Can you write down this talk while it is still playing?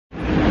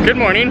Good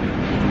morning.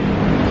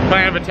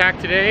 Plan of attack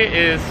today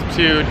is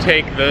to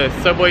take the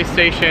subway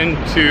station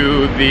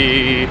to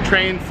the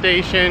train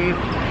station,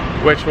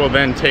 which will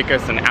then take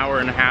us an hour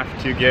and a half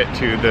to get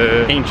to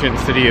the ancient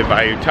city of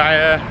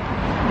Ayutthaya.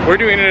 We're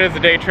doing it as a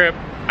day trip.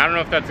 I don't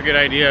know if that's a good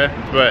idea,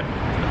 but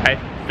I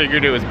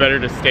figured it was better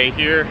to stay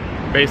here,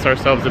 base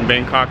ourselves in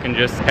Bangkok, and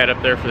just head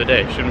up there for the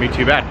day. Shouldn't be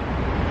too bad.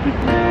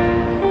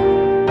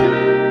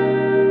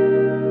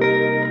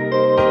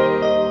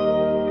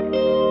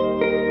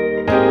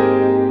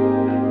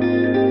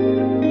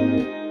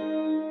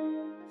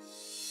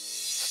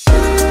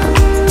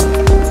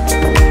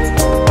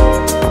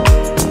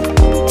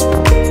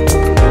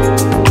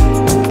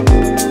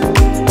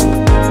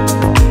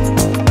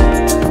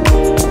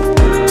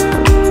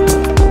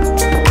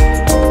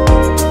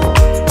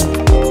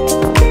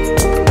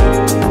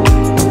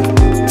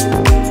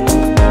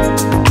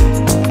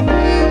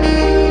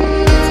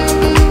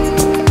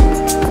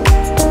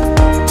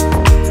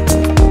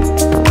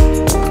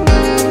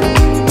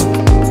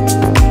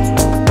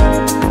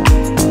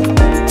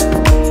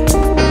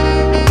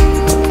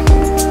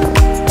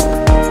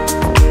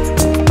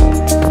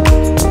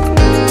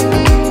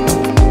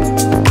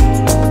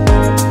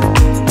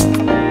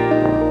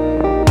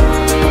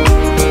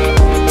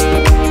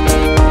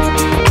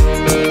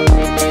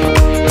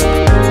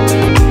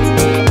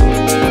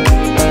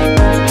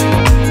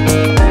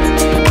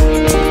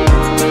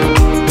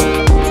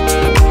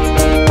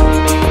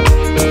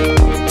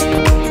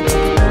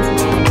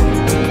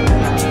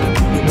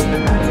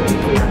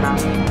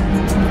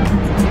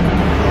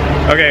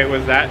 Okay,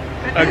 was that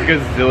a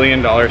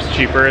gazillion dollars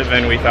cheaper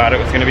than we thought it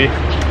was gonna be?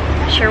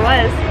 Sure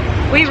was.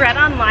 We read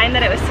online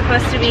that it was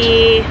supposed to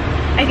be,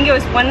 I think it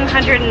was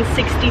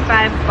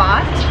 165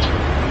 baht,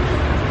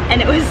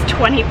 and it was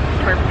 20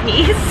 per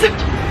piece,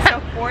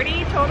 so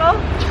 40 total.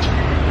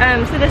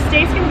 So the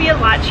stay's gonna be a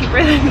lot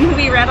cheaper than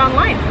we read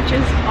online, which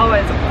is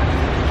always a plus.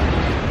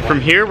 From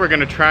here, we're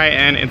gonna try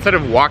and, instead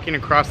of walking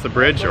across the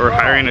bridge or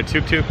hiring a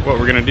tuk-tuk, what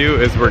we're gonna do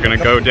is we're gonna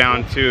go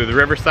down to the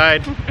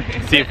riverside,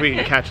 see if we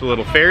can catch a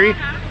little ferry,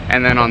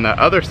 and then on the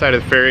other side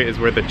of the ferry is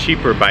where the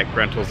cheaper bike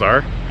rentals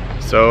are.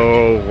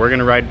 So we're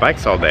gonna ride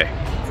bikes all day.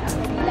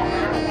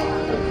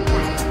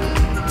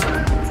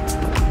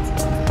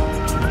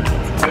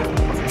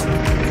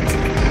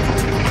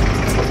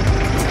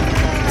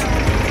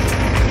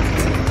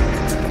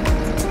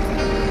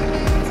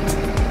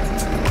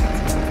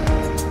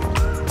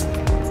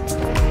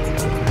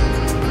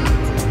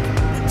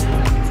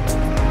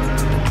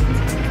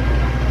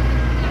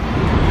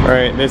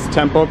 Alright, this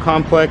temple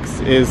complex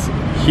is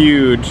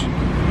huge,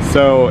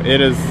 so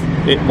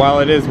while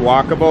it is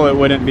walkable, it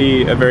wouldn't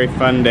be a very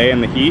fun day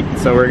in the heat,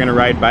 so we're gonna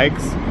ride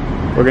bikes.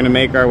 We're gonna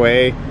make our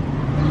way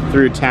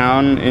through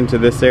town into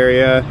this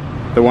area.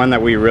 The one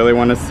that we really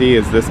want to see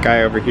is this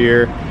guy over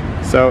here,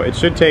 so it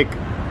should take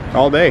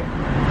all day.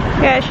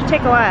 Yeah, it should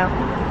take a while.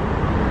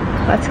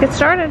 Let's get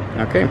started.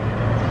 Okay.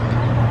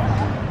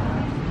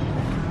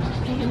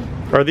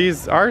 Are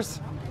these ours?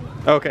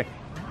 Okay.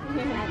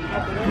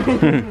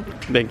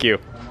 Thank you.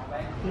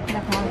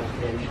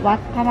 Wat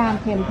Phra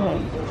Si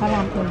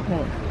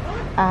Sanphet,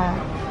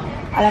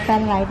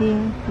 elephant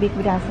riding big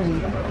Buddha.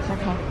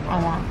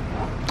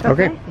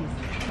 Okay.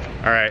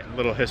 All right,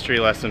 little history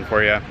lesson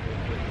for you.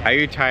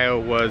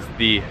 Ayutthaya was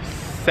the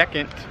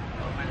second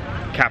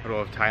capital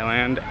of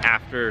Thailand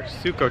after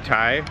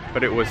Sukhothai,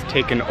 but it was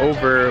taken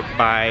over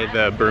by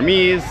the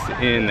Burmese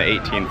in the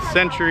 18th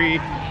century,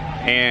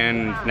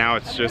 and now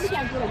it's just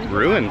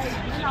ruins,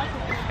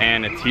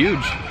 and it's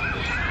huge.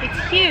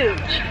 It's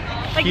huge.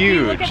 Like, huge. If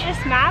you look at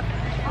this map,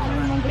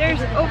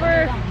 there's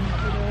over,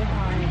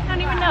 I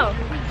don't even know.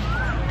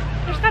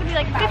 There's gotta be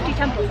like 50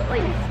 temples at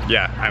least.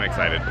 Yeah, I'm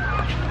excited.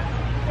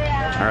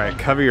 All right,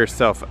 cover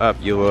yourself up,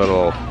 you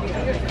little...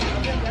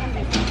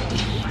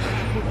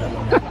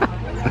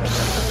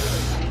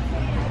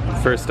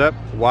 First up,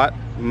 Wat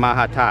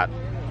Mahathat.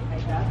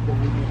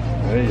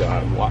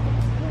 Wat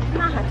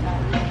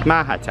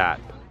Mahathat.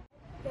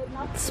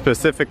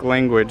 Specific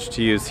language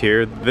to use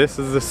here. This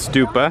is a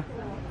stupa.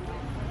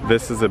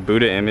 This is a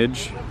Buddha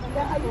image.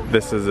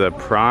 This is a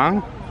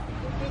prong.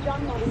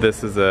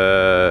 This is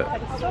a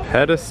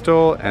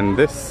pedestal, and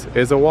this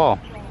is a wall.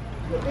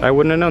 I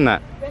wouldn't have known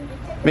that.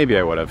 Maybe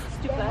I would have.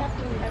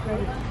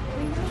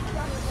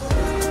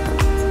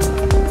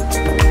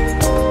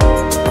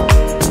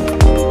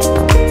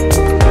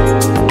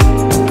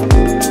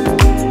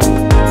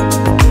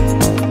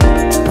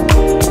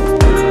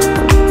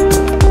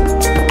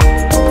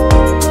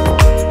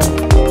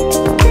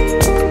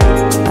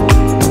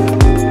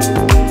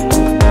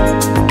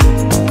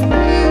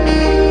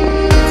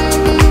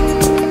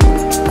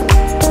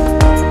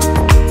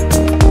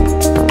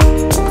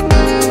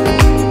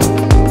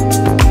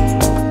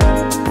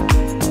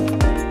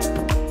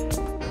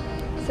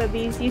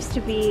 Used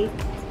to be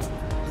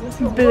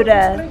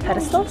Buddha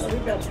pedestals.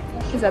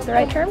 Is that the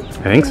right term? I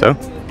think so.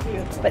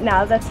 But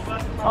now that's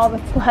all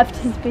that's left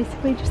is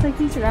basically just like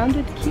these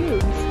rounded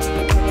cubes.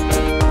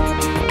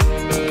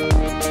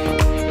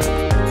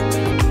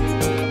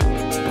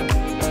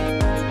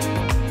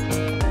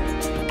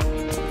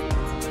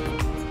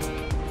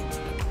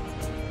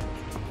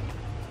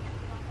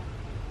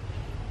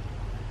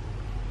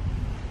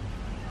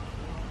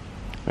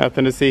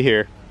 Nothing to see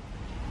here.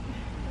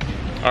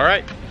 All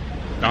right,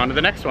 on to the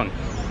next one.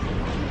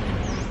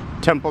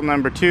 Temple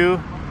number 2,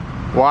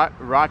 Wat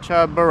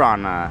Ratcha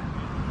Burana.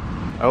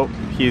 Oh,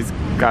 he's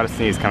got a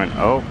sneeze coming.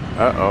 Oh,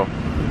 uh-oh.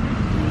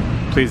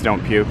 Please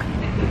don't puke.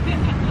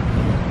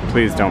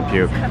 Please don't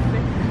puke.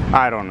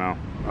 I don't know.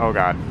 Oh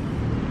God.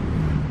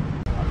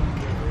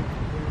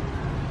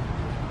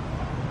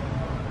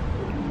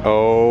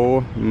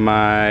 Oh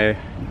my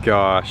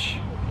gosh.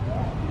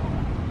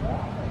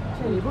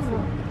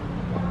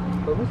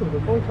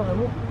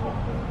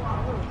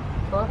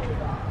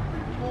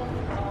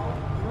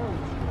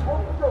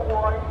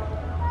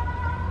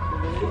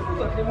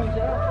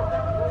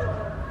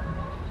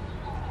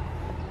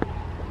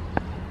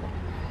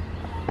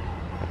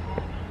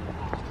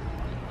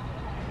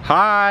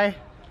 Hi.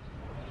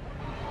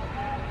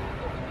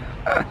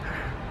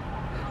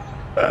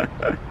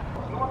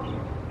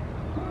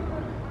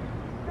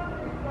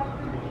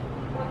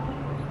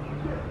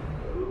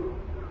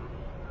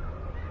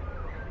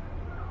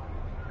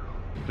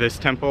 This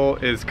temple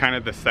is kind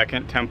of the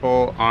second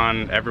temple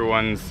on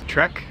everyone's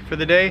trek for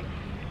the day.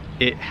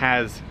 It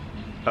has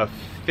a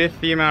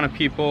fifth the amount of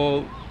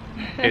people.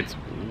 It's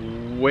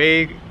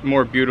way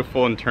more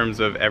beautiful in terms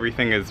of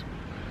everything is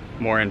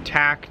more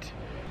intact.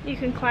 You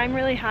can climb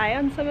really high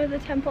on some of the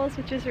temples,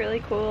 which is really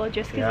cool,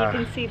 just because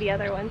you can see the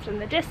other ones in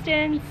the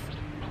distance.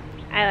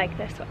 I like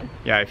this one.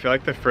 Yeah, I feel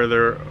like the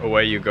further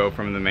away you go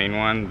from the main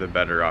one, the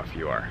better off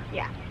you are.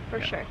 Yeah, for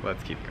sure.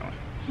 Let's keep going.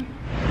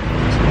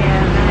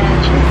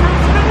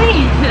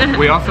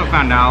 We also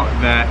found out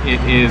that it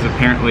is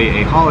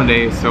apparently a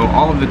holiday, so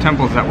all of the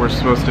temples that were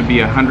supposed to be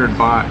 100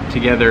 baht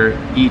together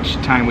each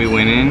time we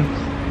went in,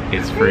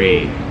 it's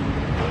free.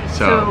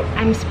 So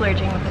I'm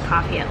splurging with a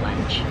coffee at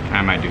lunch.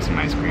 I might do some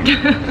ice cream.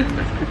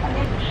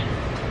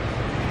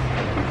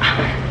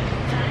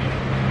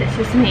 This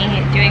is me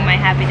doing my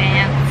happy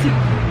dance.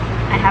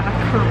 I have a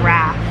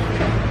carafe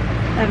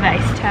of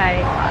iced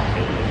Thai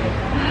coffee.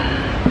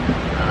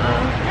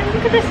 And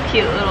look at this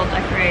cute little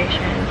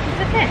decoration.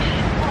 It's a fish.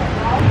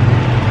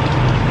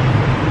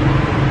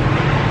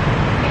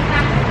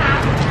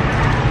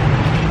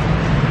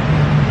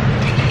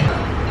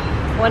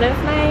 One of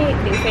my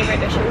new favorite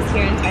dishes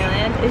here in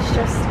Thailand is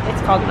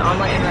it's called an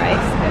omelet and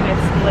rice, and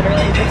it's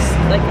literally just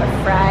like a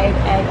fried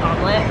egg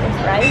omelet with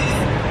rice,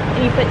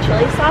 and you put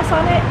chili sauce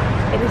on it.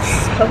 It is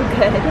so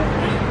good.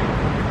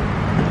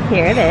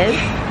 Here it is.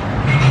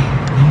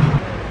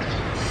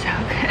 So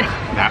good.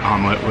 That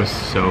omelet was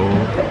so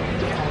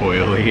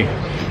oily.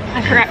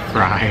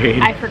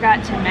 I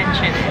forgot to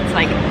mention it's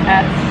like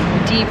a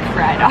deep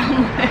fried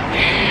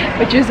omelet,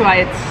 which is why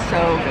it's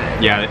so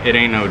good. Yeah, it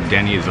ain't no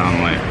Denny's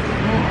omelet.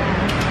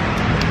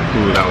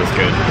 Ooh, that was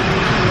good.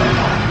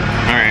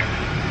 Alright,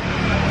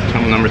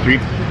 temple number 3.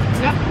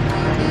 Yep.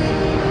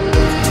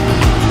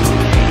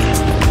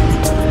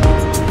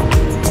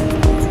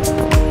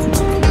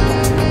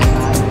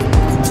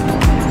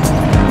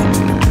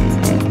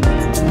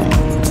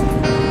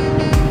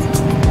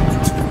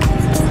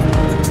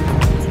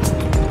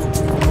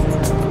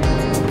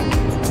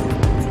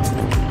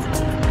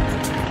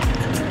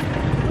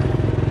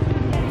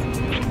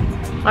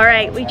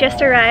 Alright, we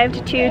just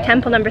arrived to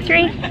temple number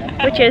 3,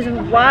 which is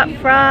Wat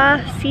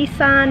Phra Si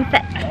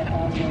Sanphet.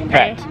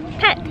 Pet.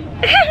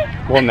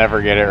 We'll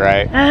never get it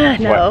right.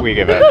 No. What we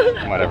give it,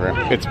 whatever.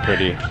 It's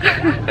pretty.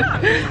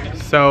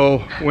 So,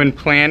 when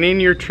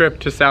planning your trip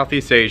to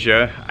Southeast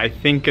Asia, I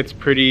think it's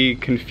pretty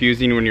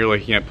confusing when you're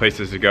looking at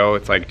places to go.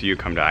 It's like, do you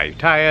come to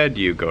Ayutthaya?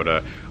 Do you go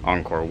to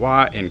Angkor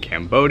Wat in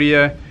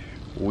Cambodia?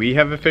 We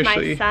have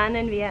officially... My son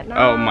in Vietnam.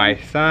 Oh, my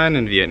son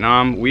in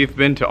Vietnam. We've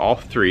been to all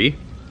 3.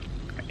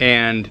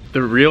 And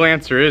the real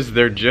answer is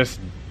they're just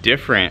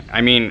different.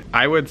 I mean,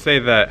 I would say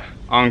that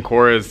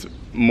Angkor is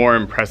more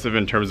impressive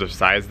in terms of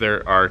size.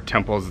 There are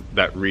temples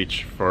that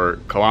reach for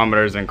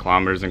kilometers and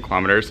kilometers and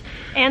kilometers.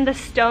 And the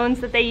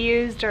stones that they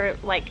used are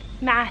like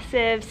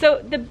massive.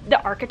 So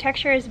the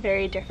architecture is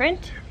very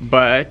different.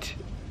 But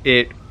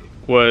it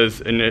was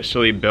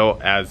initially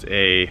built as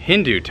a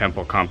Hindu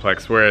temple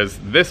complex, whereas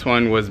this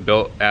one was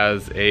built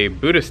as a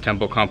Buddhist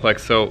temple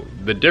complex. So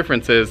the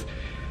difference is,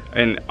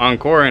 in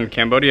Angkor in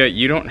Cambodia,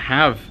 you don't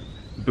have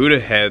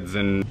Buddha heads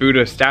and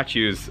Buddha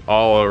statues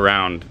all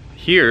around.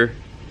 Here,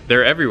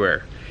 they're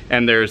everywhere.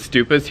 And there's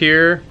stupas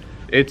here.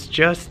 It's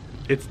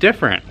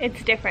different.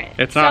 It's different.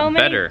 It's not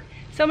better.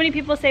 So many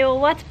people say, well,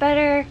 what's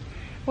better?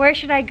 Where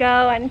should I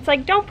go? And it's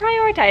like, don't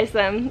prioritize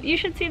them. You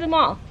should see them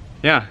all.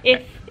 Yeah.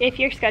 If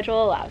your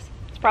schedule allows.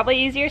 It's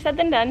probably easier said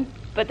than done,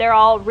 but they're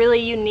all really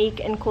unique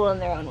and cool in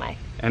their own way.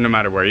 And no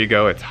matter where you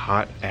go, it's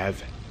hot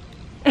as...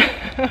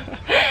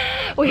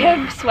 We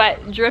have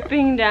sweat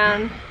dripping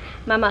down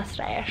my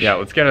mustache. Yeah,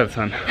 let's get out of the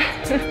sun.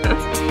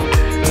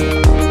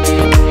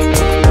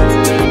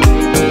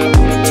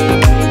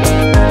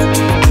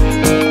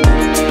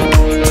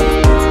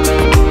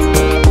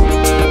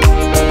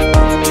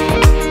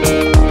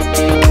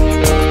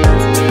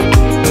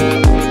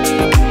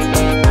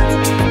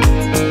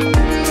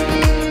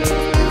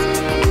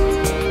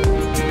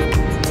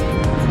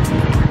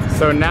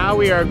 So So now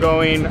we are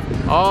going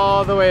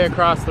all the way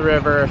across the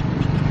river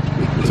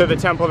to the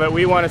temple that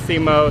we want to see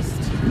most.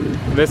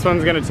 This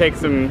one's gonna take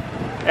some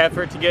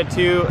effort to get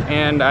to,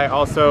 and I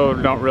also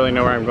don't really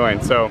know where I'm going,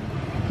 so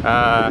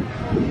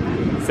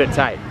sit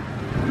tight.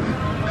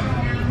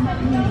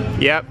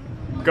 Yep,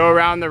 go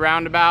around the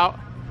roundabout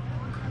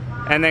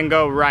and then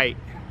go right.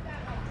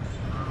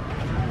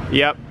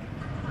 Yep.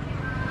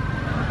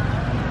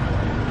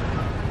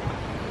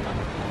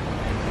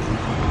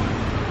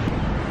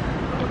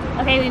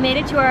 Okay, we made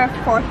it to our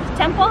fourth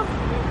temple,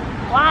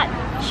 Wat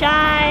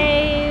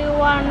Chai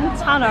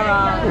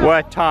Wattanaram.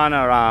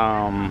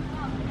 Wattanaram.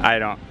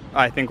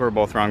 I think we're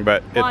both wrong,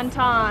 but it's...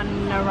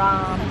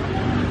 Wattanaram.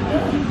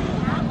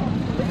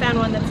 We found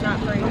one that's not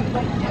free.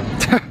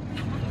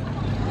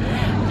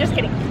 Just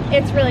kidding.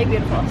 It's really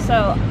beautiful,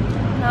 so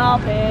I'll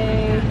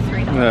pay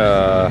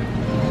 $3.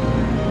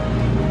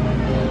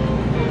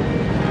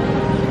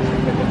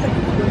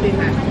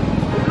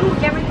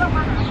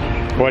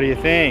 What do you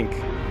think?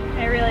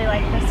 I really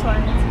like this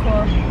one. It's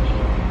cool.